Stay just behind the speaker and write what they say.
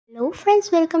Hello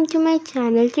friends, welcome to my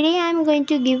channel. Today I am going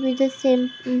to give you the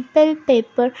simple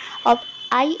paper of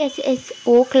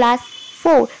ISSO class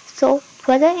 4. So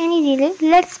without any delay,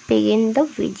 let's begin the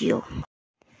video.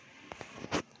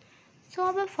 So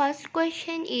our first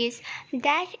question is,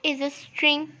 dash is a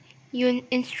string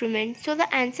instrument. So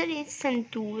the answer is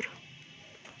santoor.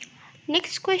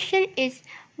 Next question is,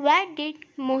 where did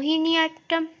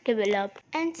Mohiniyattam develop?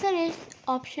 Answer is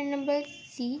option number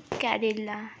C,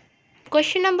 Kerala.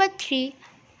 Question number 3.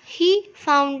 He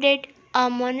founded a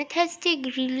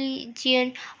monotheistic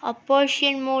religion of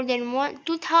Persian more than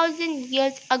 2000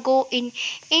 years ago in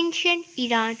ancient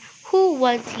Iran. Who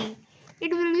was he?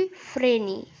 It will be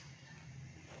Freni.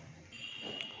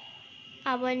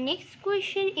 Our next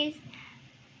question is,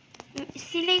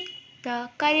 select the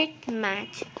correct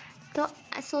match.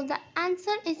 So the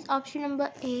answer is option number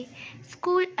A,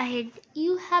 school ahead.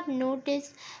 You have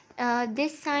noticed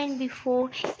this sign before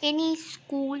any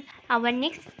school. Our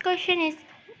next question is,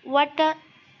 water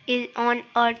is on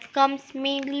earth comes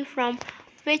mainly from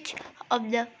which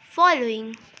of the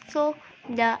following? So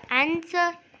the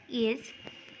answer is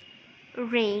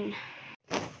rain.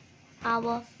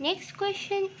 Our next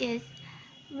question is,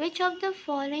 which of the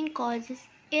following causes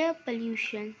air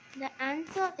pollution? The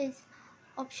answer is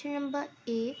option number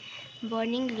A,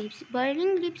 burning leaves.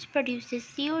 Burning leaves produces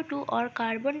CO2 or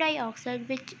carbon dioxide,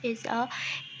 which is a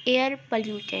air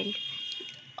pollutant.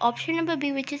 Option number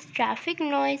B, which is traffic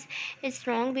noise, is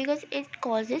wrong because it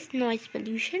causes noise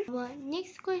pollution. Our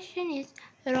next question is,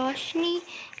 Roshni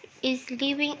is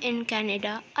living in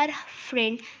Canada. Our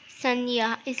friend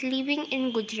Sanya is living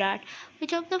in Gujarat.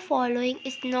 Which of the following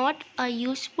is not a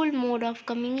useful mode of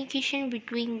communication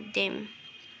between them?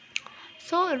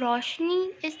 So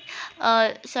Roshani is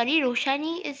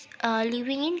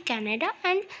living in Canada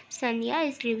and Sanya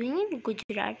is living in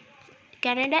Gujarat.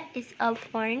 Canada is a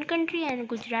foreign country and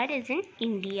Gujarat is in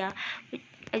India.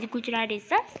 Gujarat is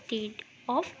the state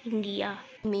of India.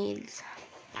 Males.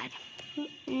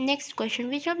 Next question,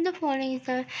 which of the following is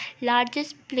the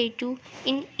largest plateau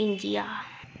in India?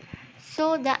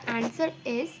 So the answer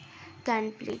is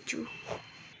Kan Plateau.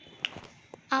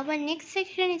 Our next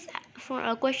section is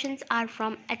questions are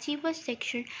from Achievers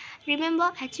section.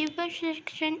 Remember, Achievers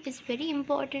section is very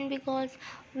important because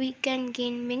we can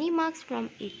gain many marks from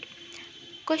it.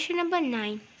 Question number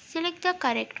 9. Select the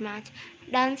correct match.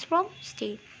 Dance from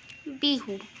state.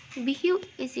 Bihu. Bihu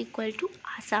is equal to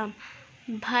Assam.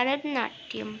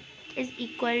 Bharatnatyam is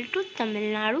equal to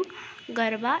Tamil Nadu.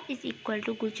 Garba is equal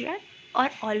to Gujarat, or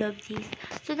all of these.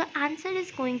 So the answer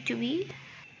is going to be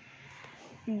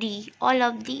D, all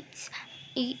of these.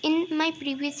 In my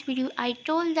previous video, I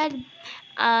told that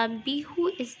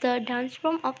Bihu is the dance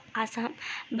form of Assam,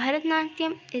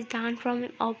 Bharatnatyam is dance form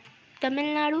of Tamil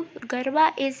Nadu,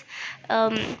 Garba is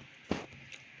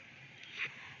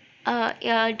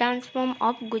dance form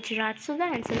of Gujarat. So the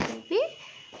answer will be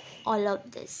all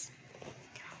of this.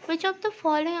 Which of the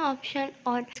following option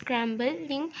or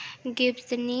scrambling gives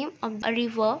the name of a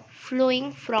river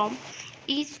flowing from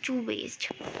east to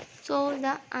west? So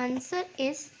the answer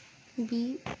is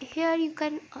B. Here you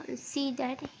can see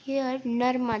that here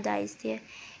Narmada is there.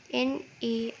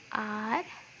 Narmada.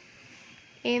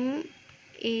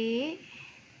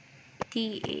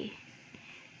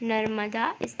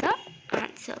 Narmada is the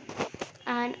answer.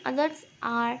 And others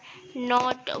are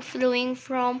not flowing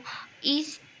from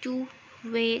east to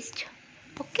west.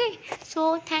 Okay,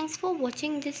 so thanks for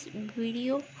watching this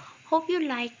video. Hope you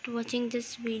liked watching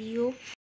this video.